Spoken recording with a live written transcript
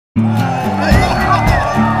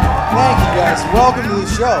Thank you guys. Welcome to the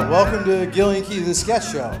show. Welcome to Gilly and Keeves, the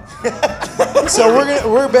sketch show. So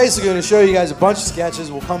we're basically going to show you guys a bunch of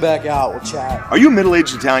sketches. We'll come back out. We'll chat. Are you a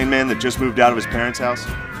middle-aged Italian man that just moved out of his parents' house?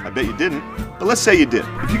 I bet you didn't. But let's say you did.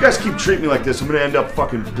 If you guys keep treating me like this, I'm gonna end up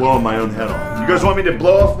fucking blowing my own head off. You guys want me to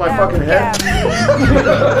blow off my fucking head?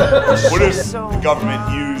 What if the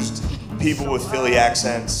government used people with Philly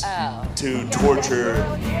accents to torture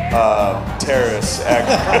terrorists?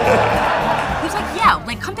 He's like, yeah,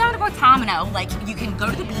 like come down to Guantanamo, like you can go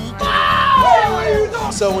to the beach.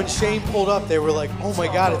 So when Shane pulled up, they were like, oh my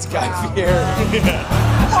god, it's Guy Fieri.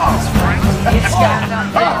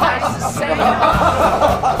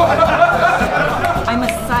 I'm a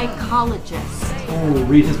psychologist. Ooh,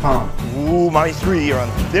 read his palm. Ooh, my 3, you're on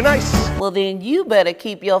thin ice. Well, then you better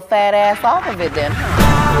keep your fat ass off of it then.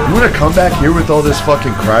 You wanna come back here with all this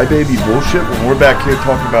fucking crybaby bullshit when we're back here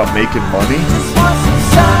talking about making money?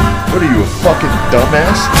 What are you, a fucking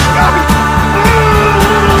dumbass?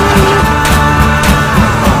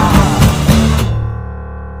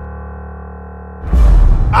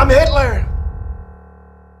 I'm Hitler!